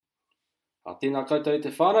Tēnā koutou te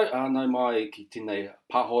whānau, anau mai ki tēnei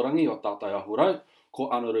pāhorangi o tātai ahurau, ko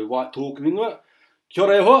Ānaru wai tōkuinga. Kia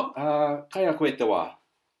ora e hoa, kai a koe te wā?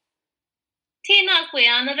 Tēnā koe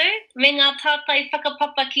Ānaru, me ngā tātai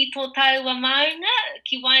whakapapa ki tō taua maunga,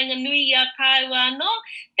 ki wainga nui a taua anō.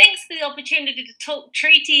 Thanks for the opportunity to talk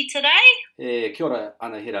treaty today. Kia ora,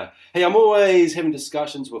 Anahera. Hey, I'm always having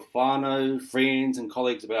discussions with whānau, friends and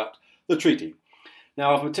colleagues about the treaty.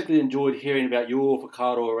 Now, I've particularly enjoyed hearing about your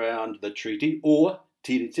whakaaro around the treaty, or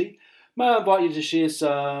Tiriti. May I invite you to share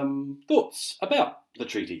some thoughts about the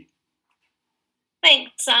treaty?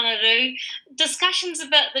 Thanks, Ānaru. Discussions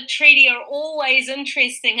about the treaty are always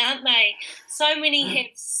interesting, aren't they? So many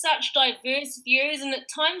have such diverse views, and at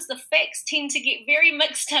times the facts tend to get very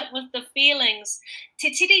mixed up with the feelings. Te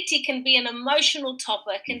tiriti can be an emotional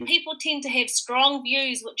topic, and people tend to have strong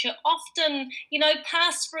views which are often,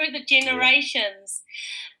 passed through the generations.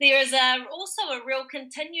 There is also a real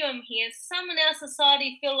continuum here. Some in our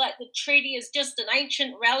society feel like the treaty is just an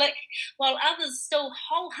ancient relic, while others still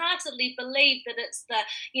wholeheartedly believe that it's the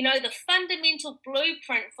fundamental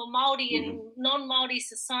blueprint for Māori and non-Māori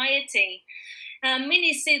society.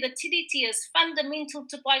 Many see the tiriti as fundamental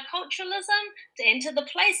to biculturalism and to the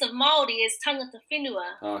place of Māori as tangata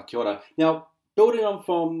whenua. Kia ora. Now, building on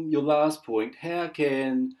from your last point, how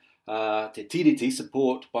can te tiriti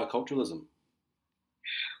support biculturalism?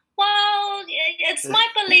 Well, it's my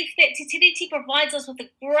belief that Te Tiriti provides us with a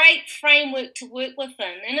great framework to work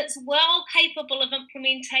within, and it's well capable of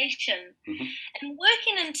implementation. And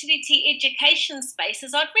working in Tiriti education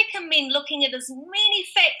spaces, I'd recommend looking at as many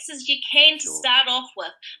facts as you can to start off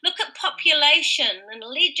with. Look at population and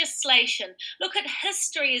legislation. Look at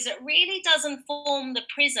history, as it really does inform the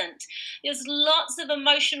present. There's lots of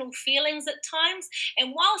emotional feelings at times,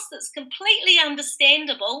 and whilst it's completely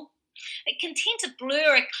understandable, it can tend to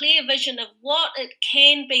blur a clear vision of what it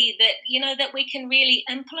can be that we can really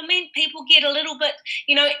implement. People get a little bit,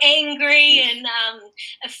 angry and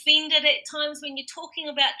offended at times when you're talking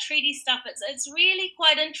about treaty stuff. It's really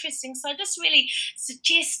quite interesting. So I just really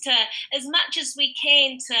suggest as much as we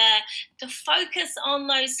can to focus on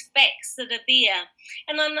those facts that are there.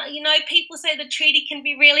 And then, people say the treaty can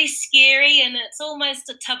be really scary and it's almost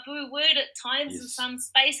a taboo word at times in some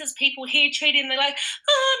spaces. People hear treaty and they're like,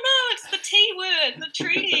 oh no, it's the T word, the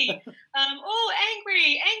treaty.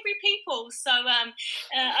 Angry people. So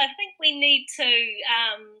I think we need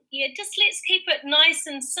to, just let's keep it nice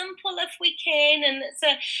and simple if we can. And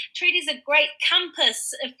treaty's a great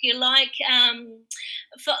compass, if you like,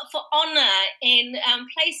 for honour and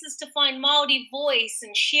places to find Māori voice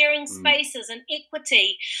and sharing spaces and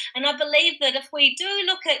equity. And I believe that if we do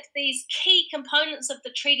look at these key components of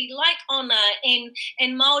the treaty, like honour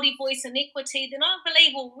and Māori voice and equity, then I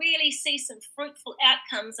believe we'll really see some fruitful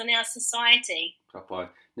outcomes in our society.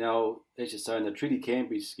 Now, as you're saying, the treaty can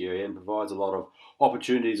be scary and provides a lot of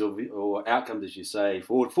opportunities or outcomes, as you say,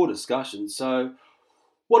 for discussion. So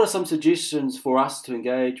what are some suggestions for us to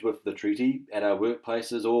engage with the treaty at our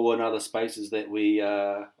workplaces or in other spaces that we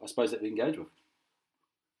engage with?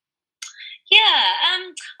 Yeah,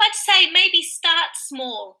 I'd say maybe start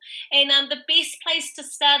small. And the best place to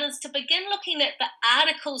start is to begin looking at the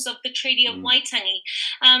articles of the Treaty of Waitangi.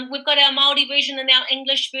 We've got our Māori version and our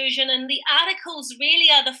English version, and the articles really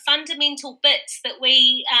are the fundamental bits that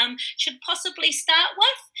we should possibly start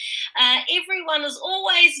with. Everyone is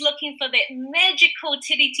always looking for that magical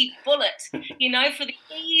tiriti bullet, for the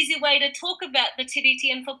easy way to talk about the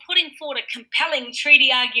tiriti and for putting forward a compelling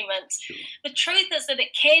treaty argument. The truth is that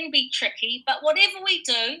it can be tricky, but whatever we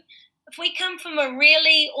do, if we come from a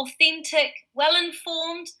really authentic,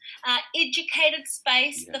 well-informed, educated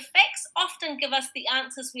space, the facts often give us the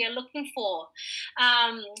answers we are looking for.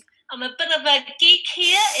 I'm a bit of a geek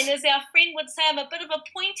here, and as our friend would say, I'm a bit of a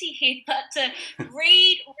pointy head, but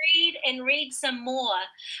read some more.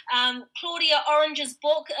 Claudia Orange's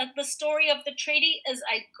book, The Story of the Treaty, is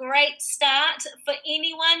a great start for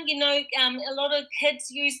anyone. A lot of kids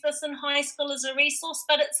use this in high school as a resource,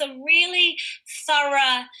 but it's a really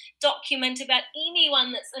thorough document about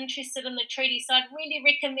anyone that's interested in the treaty. So I'd really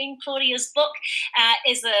recommend Claudia's book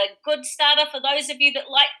as a good starter for those of you that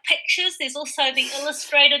like pictures. There's also the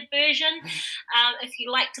illustrated version. If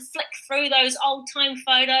you like to flick through those old-time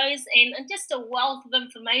photos and just a wealth of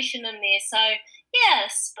information in there. So,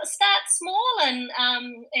 yes, but start small and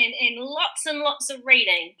lots of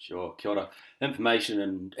reading. Sure, kia ora.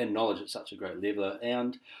 Information and knowledge at such a great level.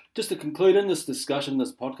 And just to conclude in this discussion,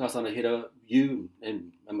 this podcast, Anahera, you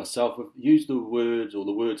and myself have used the words,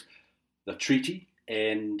 the treaty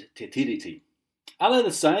and te tiriti. Are they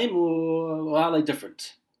the same or are they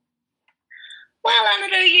different? Well,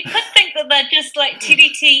 Ānaru, you could think that they're just like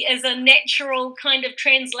tiriti is a natural kind of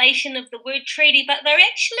translation of the word treaty, but they're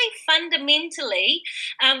actually fundamentally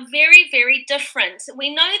very, very different.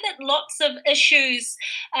 We know that lots of issues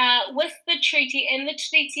with the treaty and the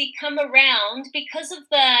treaty come around because of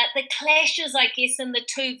the clashes, I guess, in the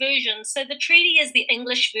two versions. So the treaty is the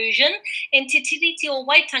English version, and Te Tiriti o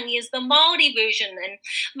Waitangi is the Māori version. And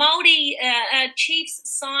Māori chiefs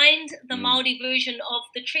signed the Māori version of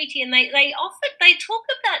the treaty, and they talk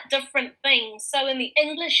about different things. So in the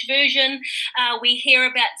English version, we hear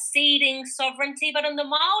about ceding sovereignty, but in the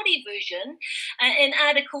Māori version, in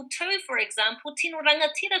Article 2, for example, tino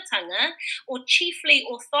rangatiratanga, or chiefly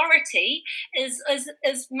authority, is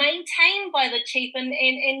maintained by the chief, and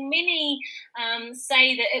many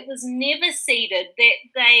say that it was never ceded,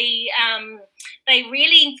 that they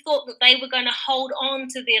really thought that they were going to hold on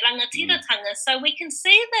to their rangatiratanga. So we can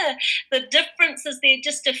see the differences there,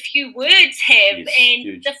 just a few words have, and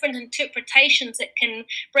huge. Different interpretations it can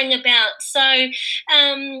bring about. So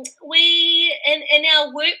we, in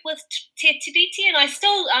our work with Te Tiriti, and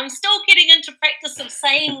I'm still getting into practice of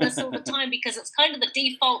saying this all the time because it's kind of the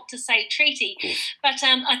default to say treaty. But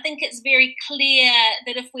I think it's very clear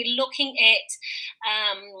that if we're looking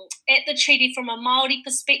at the treaty from a Māori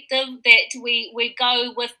perspective, that we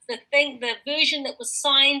go with the version that was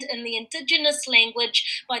signed in the indigenous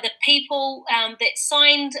language by the people that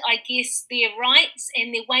signed, I guess, their rights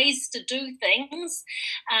and their ways to do things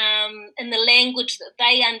in the language that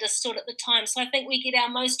they understood at the time. So I think we get our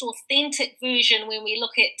most authentic version when we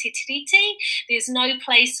look at Te Tiriti. There's no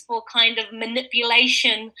place for kind of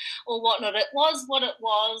manipulation or whatnot. It was what it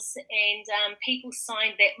was, and people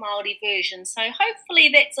signed that Māori version. So hopefully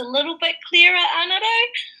that's a little bit clearer, Ānaru.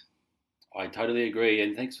 I totally agree,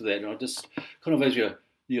 and thanks for that. And I just kind of, as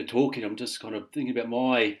you're talking, I'm just kind of thinking about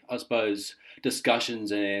my, I suppose,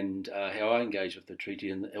 discussions and how I engage with the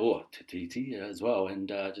treaty or Te Tiriti as well, and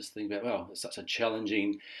just think about, wow, it's such a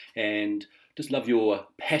challenging, and just love your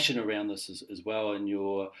passion around this as well, and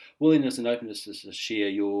your willingness and openness to share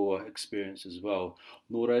your experience as well.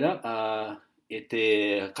 Nō reira, e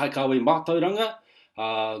te kaikawe mātauranga,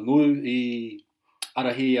 ngū I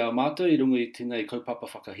Arahia mātou I rungo I tēnei kaupapa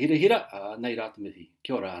whakahirahira, nei rā te mihi.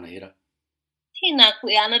 Kia ora, Anahera. Tēnā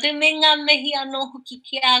koe, Ānaru, me ngā mihi anō hoki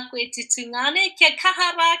ki a koe te tūngane, kia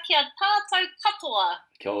kahara, kia tātou katoa.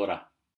 Kia ora.